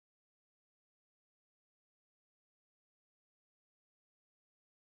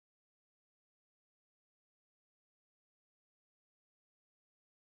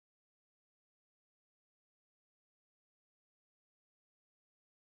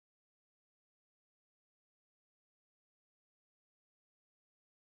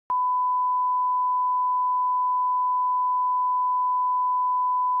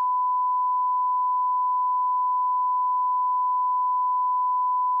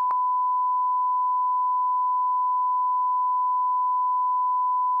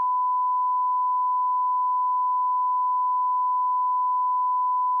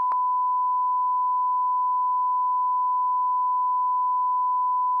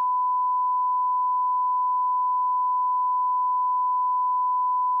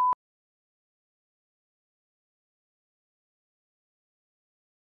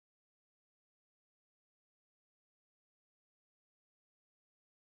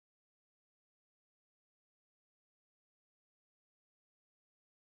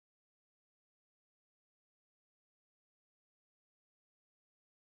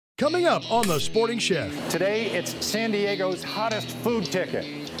Coming up on The Sporting Chef. Today, it's San Diego's hottest food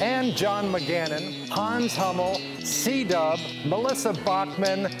ticket. And John McGannon, Hans Cee Dub, Melissa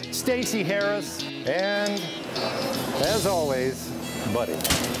Bachman, Stacy Harris, and, as always, Buddy.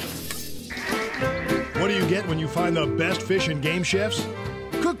 What do you get when you find the best fish and game chefs?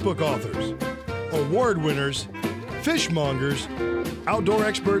 Cookbook authors, award winners, fishmongers, outdoor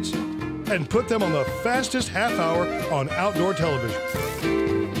experts, and put them on the fastest half hour on outdoor television.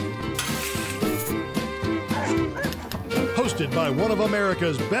 Hosted by one of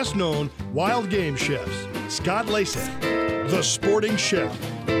America's best-known wild game chefs, Scott Leysath, The Sporting Chef.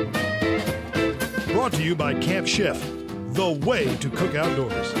 Brought to you by Camp Chef, the way to cook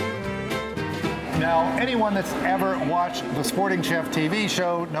outdoors. Now, anyone that's ever watched the Sporting Chef TV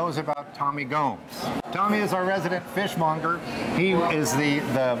show knows about Tommy Gomes. Tommy is our resident fishmonger. He is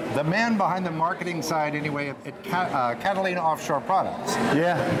the man behind the marketing side, anyway, at Catalina Offshore Products.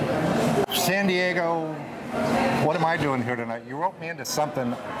 Yeah. San Diego. What am I doing here tonight? You roped me into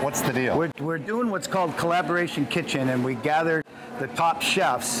something. What's the deal? We're doing what's called Collaboration Kitchen, and we gathered the top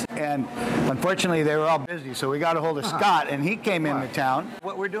chefs, and unfortunately they were all busy, so we got a hold of Scott, and he came into town.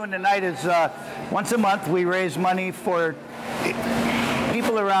 What we're doing tonight is once a month we raise money for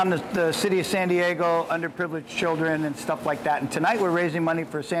people around the city of San Diego, underprivileged children and stuff like that. And tonight we're raising money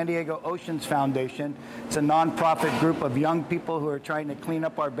for San Diego Oceans Foundation. It's a nonprofit group of young people who are trying to clean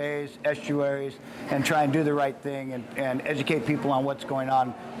up our bays, estuaries, and try and do the right thing and educate people on what's going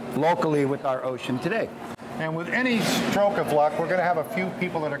on locally with our ocean today. And with any stroke of luck, we're going to have a few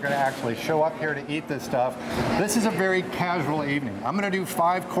people that are going to actually show up here to eat this stuff. This is a very casual evening. I'm going to do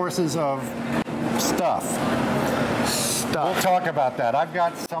 5 courses of stuff. We'll talk about that. I've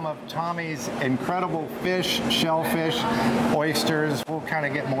got some of Tommy's incredible fish, shellfish, oysters. We'll kind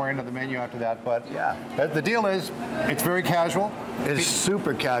of get more into the menu after that. But yeah, the deal is, it's very casual. It's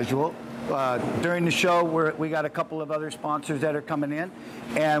super casual. During the show, we got a couple of other sponsors that are coming in,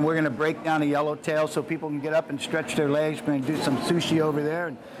 and we're going to break down a yellowtail so people can get up and stretch their legs. We're going to do some sushi over there.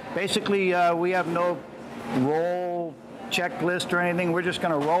 And basically, we have no roll checklist or anything. We're just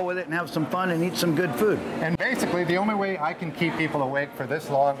going to roll with it and have some fun and eat some good food. And basically, the only way I can keep people awake for this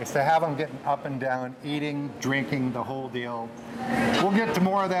long is to have them getting up and down, eating, drinking, the whole deal. We'll get to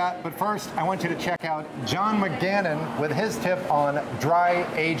more of that, but first, I want you to check out John McGannon with his tip on dry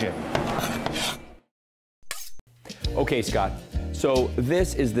aging. Okay, Scott. So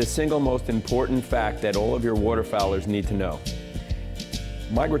this is the single most important fact that all of your waterfowlers need to know.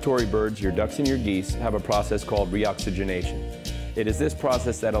 Migratory birds, your ducks and your geese, have a process called reoxygenation. It is this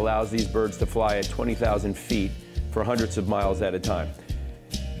process that allows these birds to fly at 20,000 feet for hundreds of miles at a time.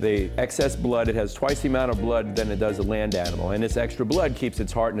 The excess blood, it has twice the amount of blood than it does a land animal, and this extra blood keeps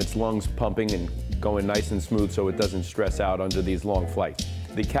its heart and its lungs pumping and going nice and smooth so it doesn't stress out under these long flights.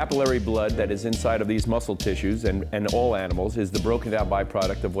 The capillary blood that is inside of these muscle tissues and all animals is the broken down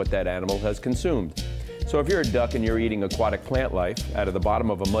byproduct of what that animal has consumed. So if you're a duck and you're eating aquatic plant life out of the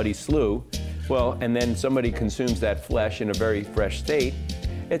bottom of a muddy slough, well, and then somebody consumes that flesh in a very fresh state,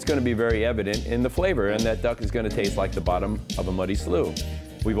 it's going to be very evident in the flavor, and that duck is going to taste like the bottom of a muddy slough.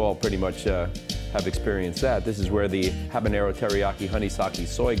 We've all pretty much have experienced that. This is where the habanero teriyaki honey sake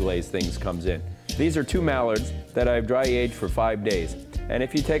soy glaze things comes in. These are 2 mallards that I've dry aged for 5 days. And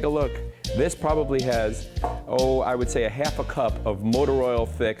if you take a look, this probably has, I would say a half a cup of motor oil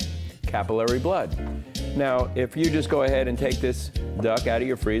thick capillary blood. Now, if you just go ahead and take this duck out of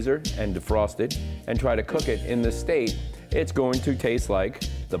your freezer and defrost it and try to cook it in this state, it's going to taste like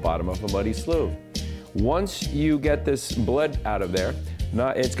the bottom of a muddy slough. Once you get this blood out of there,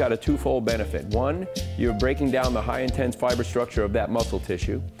 it's got a twofold benefit. 1, you're breaking down the high intense fiber structure of that muscle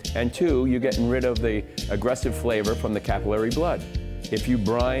tissue, and 2, you're getting rid of the aggressive flavor from the capillary blood. If you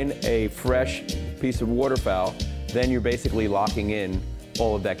brine a fresh piece of waterfowl, then you're basically locking in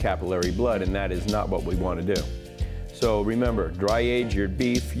all of that capillary blood, and that is not what we want to do. So remember, dry age your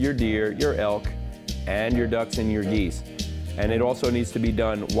beef, your deer, your elk, and your ducks and your geese. And it also needs to be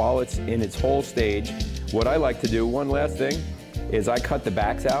done while it's in its whole stage. What I like to do, one last thing, is I cut the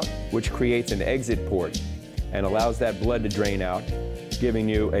backs out, which creates an exit port and allows that blood to drain out, giving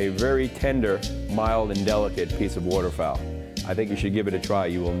you a very tender, mild, and delicate piece of waterfowl. I think you should give it a try.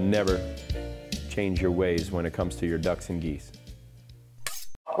 You will never change your ways when it comes to your ducks and geese.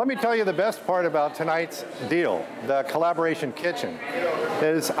 Let me tell you the best part about tonight's deal, the Collaboration Kitchen,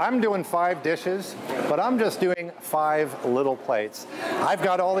 is I'm doing 5 dishes, but I'm just doing 5 little plates. I've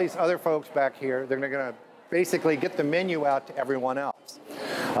got all these other folks back here. They're going to basically get the menu out to everyone else.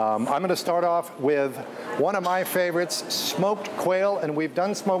 I'm going to start off with one of my favorites, smoked quail, and we've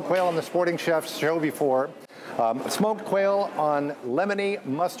done smoked quail on the Sporting Chef's show before. Smoked quail on lemony,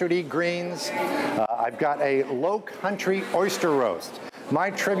 mustardy greens. I've got a low country oyster roast. My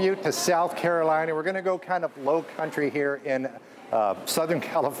tribute to South Carolina. We're going to go kind of low country here in Southern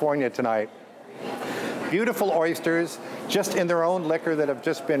California tonight. Beautiful oysters, just in their own liquor that have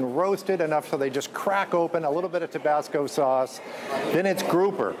just been roasted enough so they just crack open, a little bit of Tabasco sauce. Then it's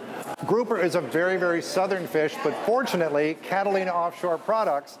grouper. Grouper is a very, very southern fish, but fortunately, Catalina Offshore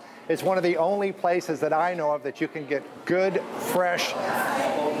Products is one of the only places that I know of that you can get good, fresh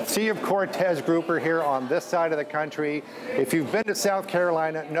Sea of Cortez grouper here on this side of the country. If you've been to South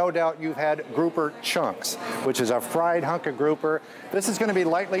Carolina, no doubt you've had grouper chunks, which is a fried hunk of grouper. This is going to be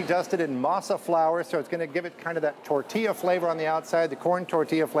lightly dusted in masa flour, so it's going to give it kind of that tortilla flavor on the outside, the corn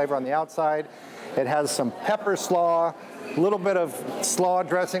tortilla flavor on the outside. It has some pepper slaw, a little bit of slaw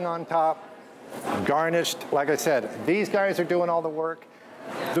dressing on top, garnished. Like I said, these guys are doing all the work.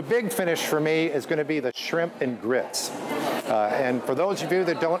 The big finish for me is going to be the shrimp and grits. And for those of you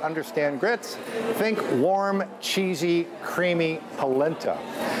that don't understand grits, think warm, cheesy, creamy polenta,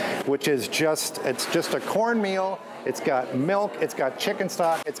 which is it's just a cornmeal. It's got milk, it's got chicken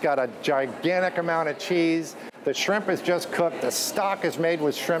stock, it's got a gigantic amount of cheese. The shrimp is just cooked. The stock is made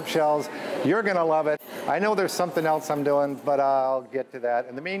with shrimp shells. You're gonna love it. I know there's something else I'm doing, but I'll get to that.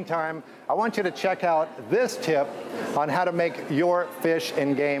 In the meantime, I want you to check out this tip on how to make your fish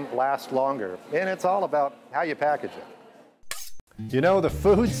and game last longer. And it's all about how you package it. You know, the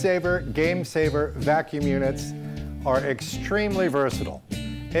Food Saver Game Saver vacuum units are extremely versatile.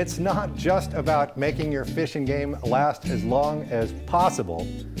 It's not just about making your fish and game last as long as possible.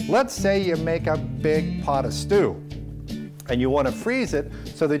 Let's say you make a big pot of stew and you want to freeze it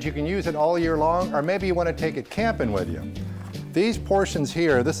so that you can use it all year long, or maybe you want to take it camping with you. These portions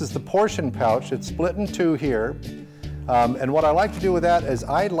here, this is the portion pouch. It's split in two here. And what I like to do with that is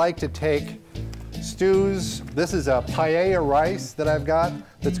I like to take stews. This is a paella rice that I've got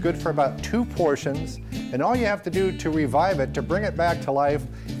that's good for about 2 portions. And all you have to do to revive it, to bring it back to life,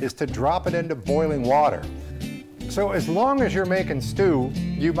 is to drop it into boiling water. So as long as you're making stew,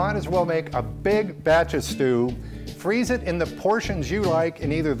 you might as well make a big batch of stew, freeze it in the portions you like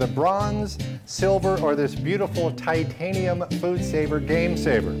in either the bronze, silver, or this beautiful titanium Food Saver Game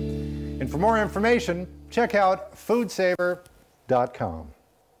Saver. And for more information, check out foodsaver.com.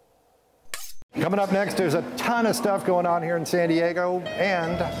 Coming up next, there's a ton of stuff going on here in San Diego,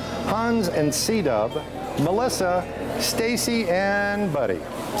 and Hans and Cee Dub, Melissa, Stacy, and Buddy.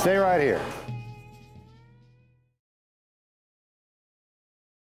 Stay right here.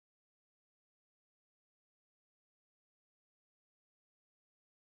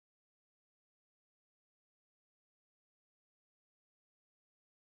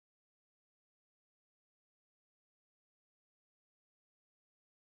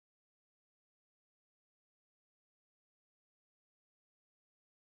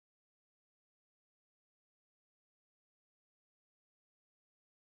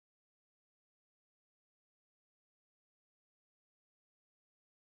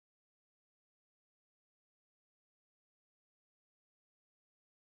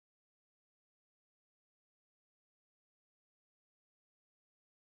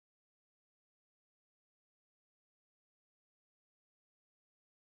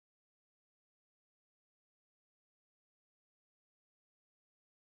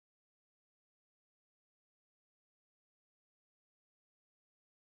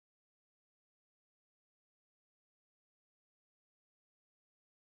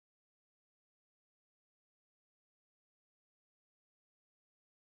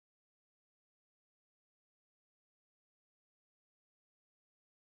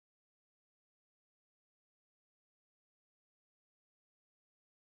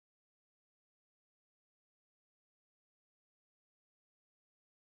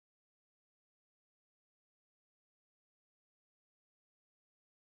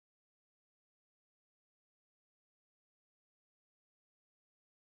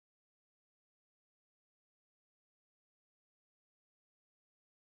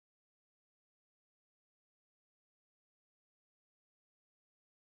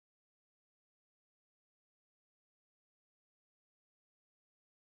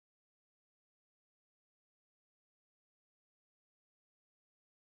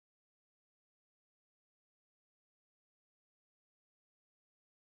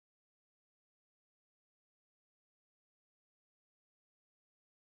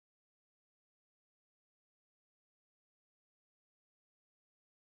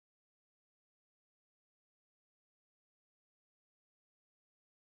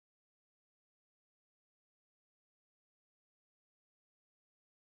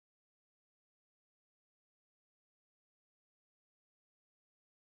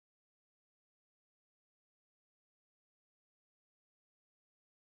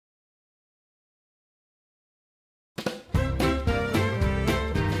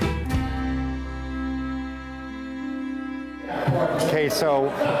 Okay, so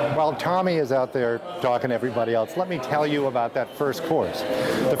while Tommy is out there talking to everybody else, let me tell you about that first course.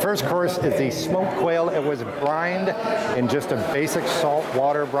 The first course is the smoked quail. It was brined in just a basic salt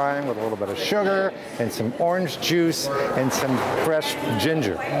water brine with a little bit of sugar and some orange juice and some fresh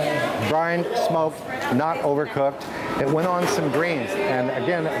ginger. Brined, smoked, not overcooked. It went on some greens. And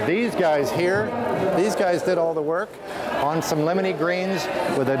again, these guys here, these guys did all the work on some lemony greens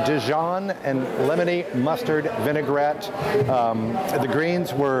with a Dijon and lemony mustard vinaigrette. The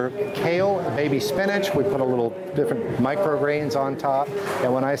greens were kale, baby spinach. We put a little different microgreens on top.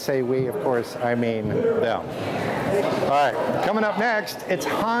 And when I say we, of course, I mean them. All right, coming up next, it's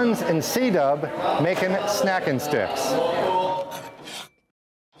Hans and Cee Dub making Snackin Sticks.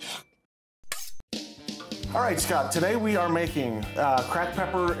 All right, Scott, today we are making cracked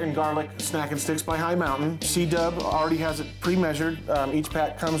pepper and garlic Snackin Sticks by High Mountain. Cee Dub already has it pre-measured. Each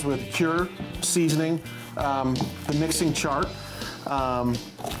pack comes with cure, seasoning, the mixing chart.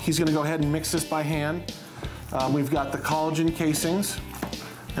 He's gonna go ahead and mix this by hand. We've got the collagen casings,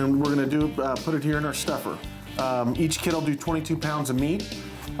 and we're gonna put it here in our stuffer. Each kit will do 22 pounds of meat.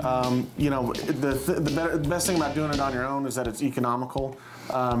 You know, the best thing about doing it on your own is that it's economical.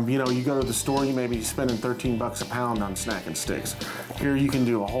 You know, you go to the store, you may be spending 13 bucks a pound on Snackin Sticks. Here you can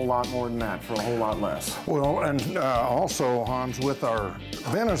do a whole lot more than that for a whole lot less. Well, and also, Hans, with our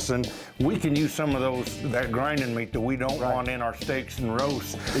venison, we can use some of that grinding meat that we don't want in our steaks and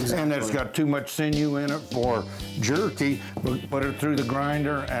roasts. Exactly. And it's got too much sinew in it for jerky. We put it through the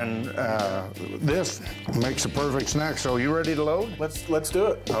grinder, and this makes a perfect snack. So you ready to load? Let's do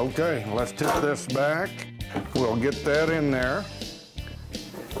it. Okay, let's tip this back. We'll get that in there.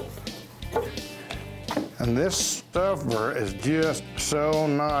 And this stuffer is just so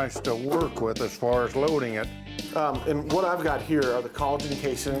nice to work with as far as loading it. And what I've got here are the collagen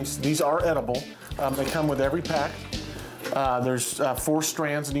casings. These are edible. They come with every pack. There's 4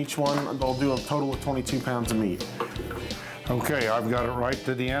 strands in each one. They'll do a total of 22 pounds of meat. Okay, I've got it right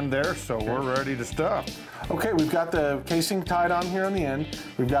to the end there, so we're ready to stuff. Okay, we've got the casing tied on here on the end.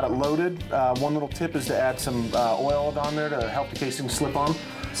 We've got it loaded. One little tip is to add some oil on there to help the casing slip on.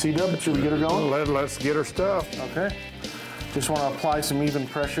 Cee Dub, should we get her going? Let's get her stuffed. Okay. Just want to apply some even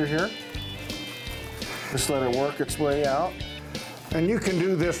pressure here. Just let it work its way out. And you can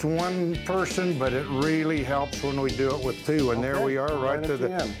do this one person, but it really helps when we do it with 2. And there we are, right to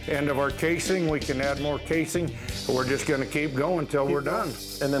the end of our casing. We can add more casing. We're just going to keep going until we're done.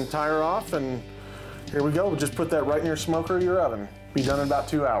 And then tie her off, and here we go. We'll just put that right in your smoker or your oven. Be done in about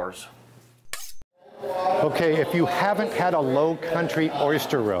 2 hours. Okay, if you haven't had a low country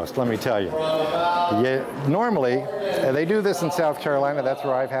oyster roast, let me tell you. Normally, they do this in South Carolina, that's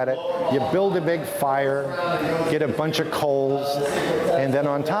where I've had it. You build a big fire, get a bunch of coals, and then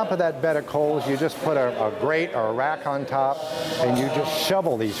on top of that bed of coals, you just put a grate or a rack on top, and you just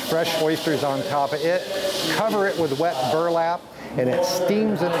shovel these fresh oysters on top of it, cover it with wet burlap, and it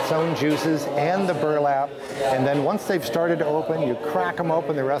steams in its own juices and the burlap. And then once they've started to open, you crack them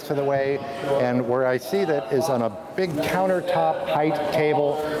open the rest of the way. And where I see that is on a big countertop height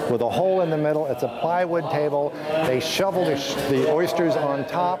table with a hole in the middle. It's a plywood table. They shovel the oysters on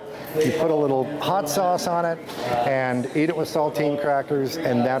top. You put a little hot sauce on it and eat it with saltine crackers,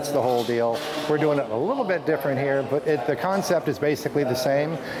 and that's the whole deal. We're doing it a little bit different here, but the concept is basically the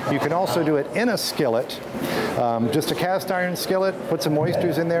same. You can also do it in a skillet, just a cast iron skillet. Put some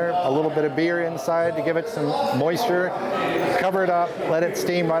oysters in there, a little bit of beer inside to give it some moisture. Cover it up, let it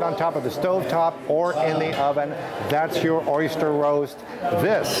steam right on top of the stove top or in the oven. That's your oyster roast.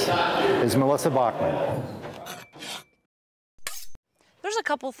 This is Melissa Bachman. There's a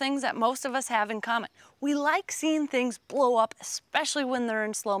couple things that most of us have in common. We like seeing things blow up, especially when they're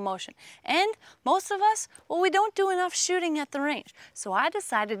in slow motion. And most of us, well, we don't do enough shooting at the range. So I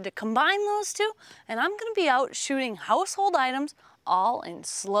decided to combine those two, and I'm gonna be out shooting household items all in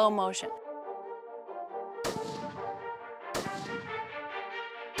slow motion.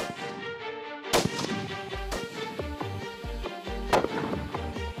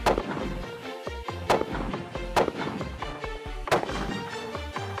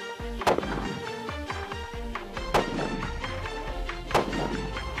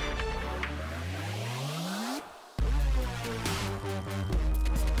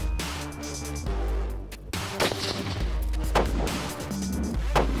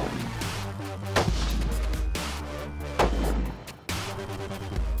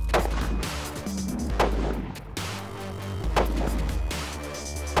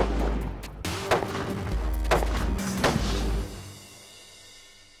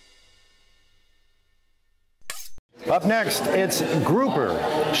 Up next, it's grouper,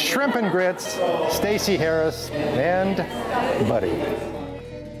 shrimp and grits, Stacy Harris, and Buddy.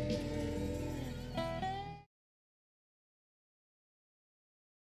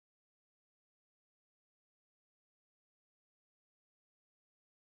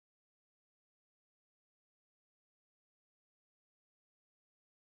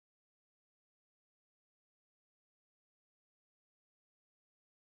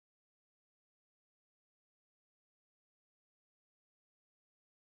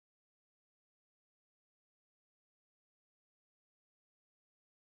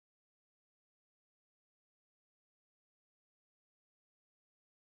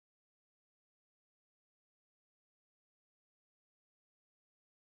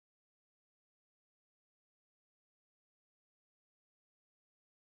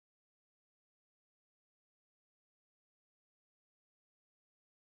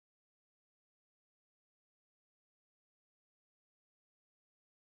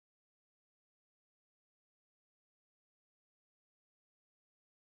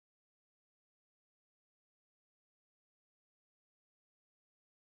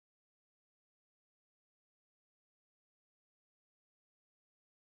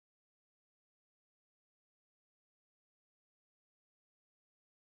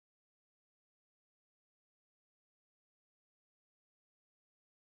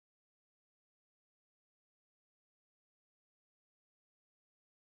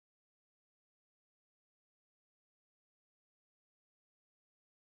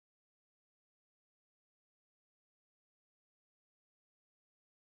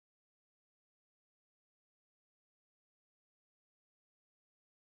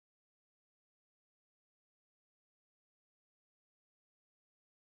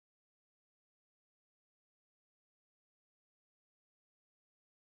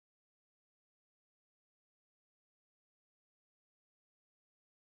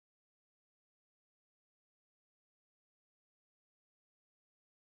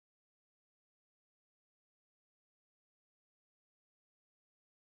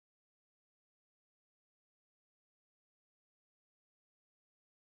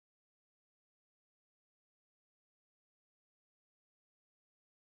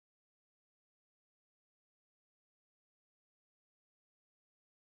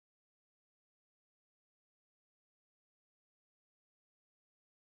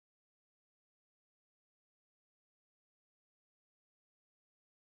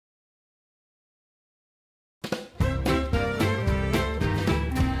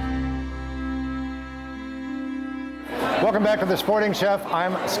 Welcome back to The Sporting Chef.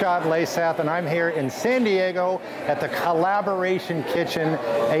 I'm Scott Leysath, and I'm here in San Diego at the Collaboration Kitchen,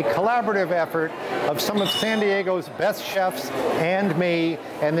 a collaborative effort of some of San Diego's best chefs and me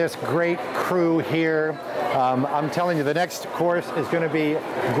and this great crew here. I'm telling you, the next course is going to be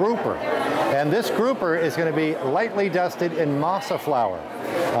grouper. And this grouper is going to be lightly dusted in masa flour.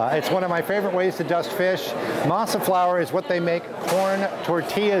 It's one of my favorite ways to dust fish. Masa flour is what they make corn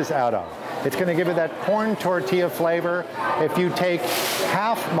tortillas out of. It's going to give it that corn tortilla flavor. If you take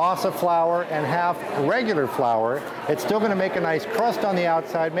half masa flour and half regular flour, it's still going to make a nice crust on the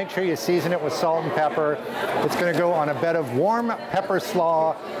outside. Make sure you season it with salt and pepper. It's going to go on a bed of warm pepper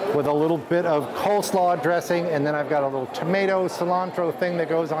slaw with a little bit of coleslaw dressing, and then I've got a little tomato cilantro thing that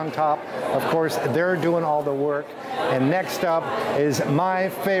goes on top. Of course, they're doing all the work. And next up is my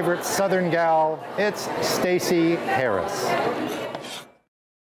favorite Southern gal. It's Stacy Harris.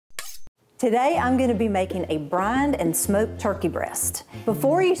 Today I'm going to be making a brined and smoked turkey breast.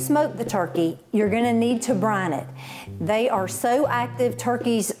 Before you smoke the turkey, you're going to need to brine it. They are so active.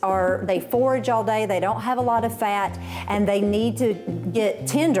 Turkeys they forage all day, they don't have a lot of fat, and they need to get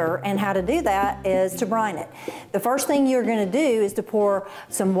tender, and how to do that is to brine it. The first thing you're going to do is to pour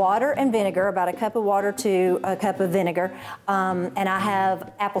some water and vinegar, about a cup of water to a cup of vinegar, and I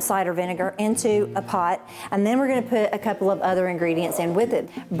have apple cider vinegar, into a pot, and then we're going to put a couple of other ingredients in with it.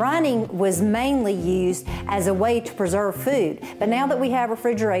 Brining was mainly used as a way to preserve food, but now that we have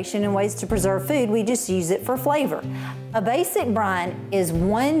refrigeration and ways to preserve food, we just use it for flavor. A basic brine is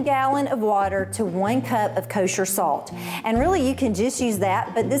 1 gallon of water to 1 cup of kosher salt, and really you can just use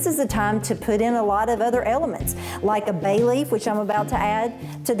that, but this is the time to put in a lot of other elements like a bay leaf, which I'm about to add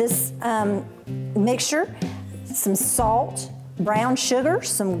to this mixture, some salt, brown sugar,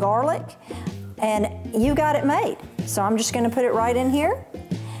 some garlic, and you got it made. So I'm just going to put it right in here.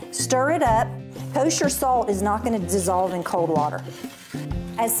 Stir it up. Kosher salt is not going to dissolve in cold water.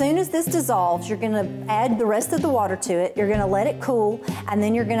 As soon as this dissolves, you're going to add the rest of the water to it. You're going to let it cool, and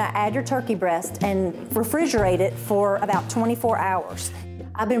then you're going to add your turkey breast and refrigerate it for about 24 hours.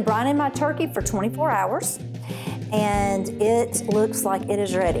 I've been brining my turkey for 24 hours. and it looks like it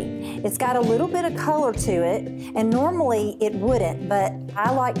is ready. It's got a little bit of color to it, and normally it wouldn't, but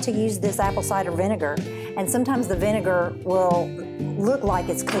I like to use this apple cider vinegar, and sometimes the vinegar will look like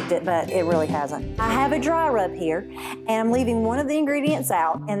it's cooked it, but it really hasn't. I have a dry rub here, and I'm leaving one of the ingredients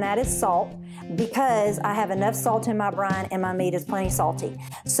out, and that is salt, because I have enough salt in my brine and my meat is plenty salty.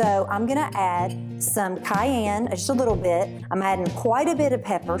 So I'm gonna add some cayenne, just a little bit. I'm adding quite a bit of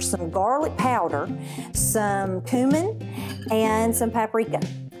pepper, some garlic powder, some cumin, and some paprika.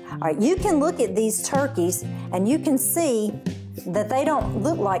 All right, you can look at these turkeys and you can see that they don't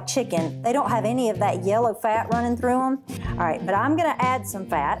look like chicken. They don't have any of that yellow fat running through them. All right, but I'm gonna add some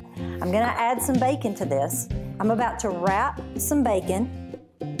fat. I'm gonna add some bacon to this. I'm about to wrap some bacon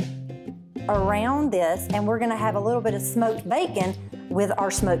around this, and we're gonna have a little bit of smoked bacon with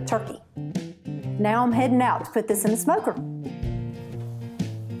our smoked turkey. Now I'm heading out to put this in the smoker.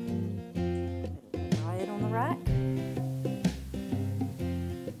 Try it on the rack.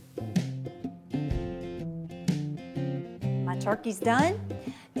 My turkey's done.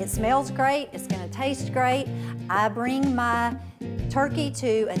 It smells great, it's gonna taste great. I bring my turkey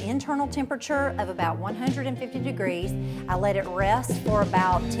to an internal temperature of about 150 degrees. I let it rest for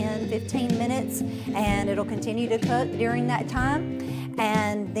about 10-15 minutes, and it'll continue to cook during that time.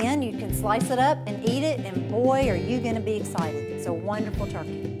 And then you can slice it up and eat it, and boy, are you gonna be excited. It's a wonderful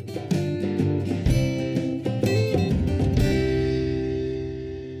turkey.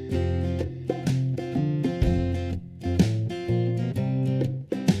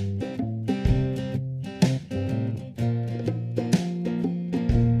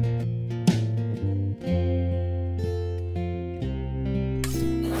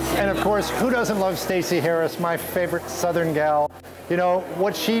 And of course, who doesn't love Stacy Harris, my favorite Southern gal? You know,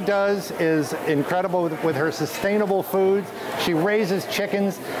 what she does is incredible with her sustainable foods. She raises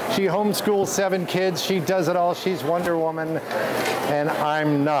chickens, she homeschools 7 kids, she does it all. She's Wonder Woman, and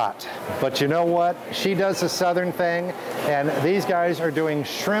I'm not. But you know what? She does the Southern thing, and these guys are doing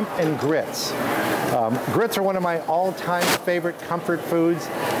shrimp and grits. Grits are one of my all-time favorite comfort foods.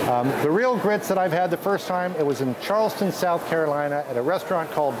 The real grits that I've had the first time, it was in Charleston, South Carolina, at a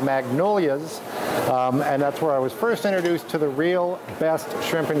restaurant called Magnolia's, and that's where I was first introduced to the real best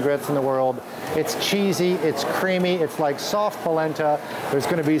shrimp and grits in the world. It's cheesy, it's creamy, it's like soft polenta. There's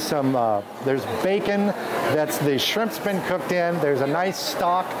going to be some, there's bacon that's the shrimp's been cooked in. There's a nice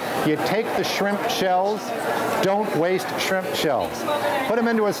stock. You take the shrimp shells, don't waste shrimp shells. Put them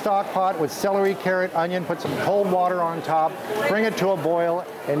into a stock pot with celery, carrot, onion, put some cold water on top, bring it to a boil,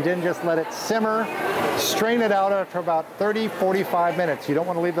 and then just let it simmer. Strain it out after about 30-45 minutes. You don't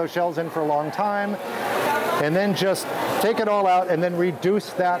want to leave those shells in for a long time. And then just take it all out and then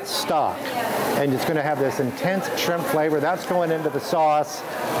reduce that stock. And it's going to have this intense shrimp flavor. That's going into the sauce.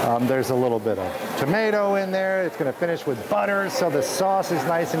 There's a little bit of tomato in there. It's going to finish with butter, so the sauce is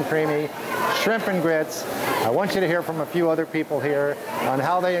nice and creamy. Shrimp and grits. I want you to hear from a few other people here on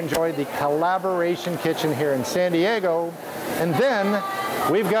how they enjoyed the Collaboration Kitchen here in San Diego. And then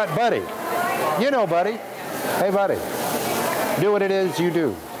we've got Buddy. You know Buddy. Hey Buddy, do what it is you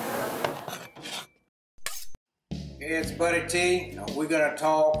do. Hey, it's Buddy T. Now we're gonna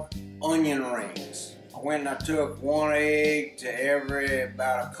talk onion rings. I went and I took 1 egg to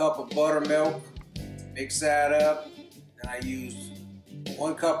about a cup of buttermilk, mix that up, and I used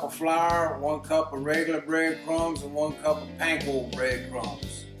 1 cup of flour, 1 cup of regular breadcrumbs, and 1 cup of panko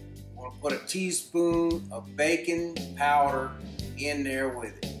breadcrumbs. I'm gonna put a teaspoon of baking powder in there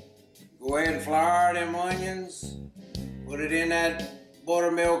with it. Go ahead and flour them onions, put it in that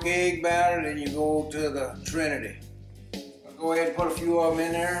buttermilk egg batter, then you go to the Trinity. I'll go ahead and put a few of them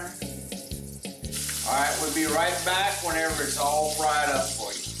in there. All right, we'll be right back whenever it's all fried up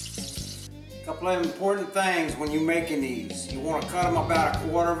for you. A couple of important things when you're making these. You want to cut them about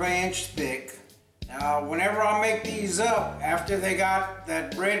 1/4 inch thick. Now, whenever I make these up, after they got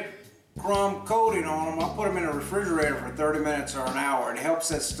that breadcrumb coating on them, I put them in the refrigerator for 30 minutes or an hour. It helps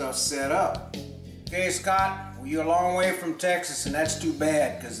that stuff set up. Okay, Scott, well, you're a long way from Texas, and that's too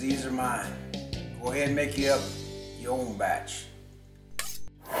bad, because these are mine. Go ahead and make you up your own batch.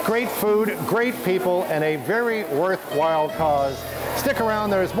 Great food, great people, and a very worthwhile cause. Stick around,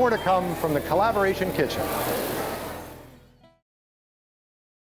 there's more to come from the Collaboration Kitchen.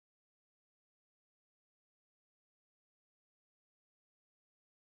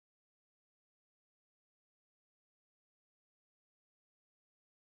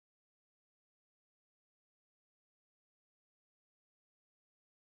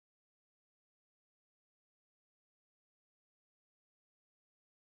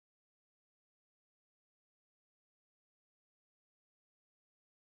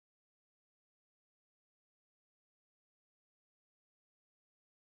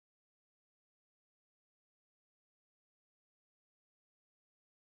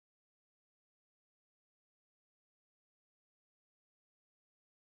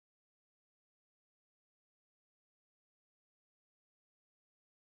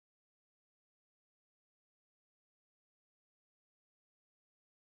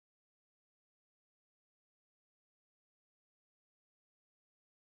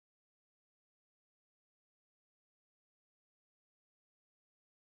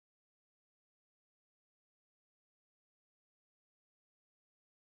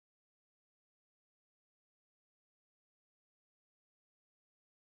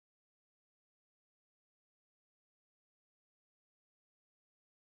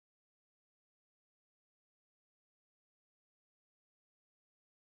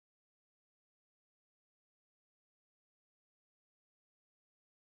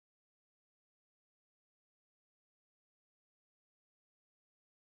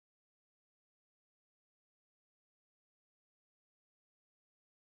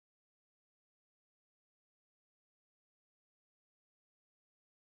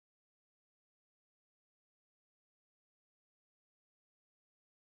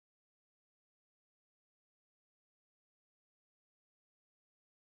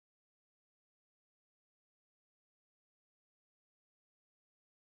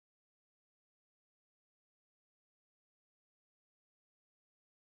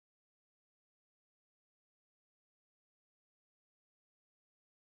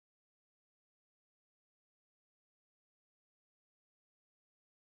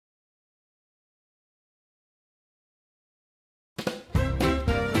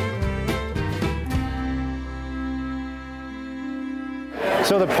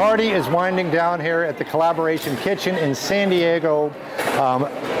 So the party is winding down here at the Collaboration Kitchen in San Diego.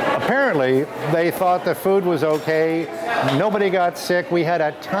 Apparently, they thought the food was okay. Nobody got sick. We had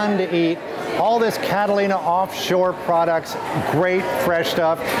a ton to eat. All this Catalina offshore products, great fresh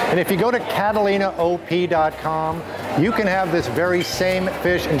stuff. And if you go to catalinaop.com, you can have this very same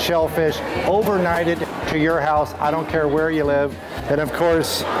fish and shellfish overnighted to your house. I don't care where you live. And of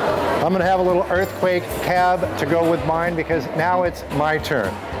course, I'm gonna have a little earthquake cab to go with mine because now it's my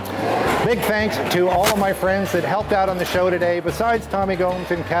turn. Big thanks to all of my friends that helped out on the show today. Besides Tommy Gomes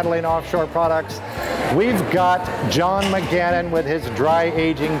and Catalina Offshore Products, we've got John McGannon with his dry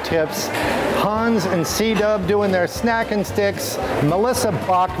aging tips, Hans and Cee Dub doing their Snackin Sticks, Melissa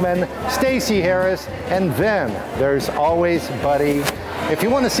Bachman, Stacy Harris, and then there's always Buddy. If you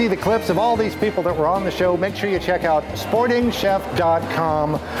want to see the clips of all these people that were on the show, make sure you check out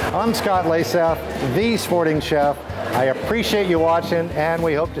sportingchef.com. I'm Scott Leysath, the Sporting Chef. I appreciate you watching, and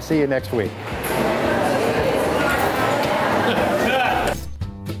we hope to see you next week.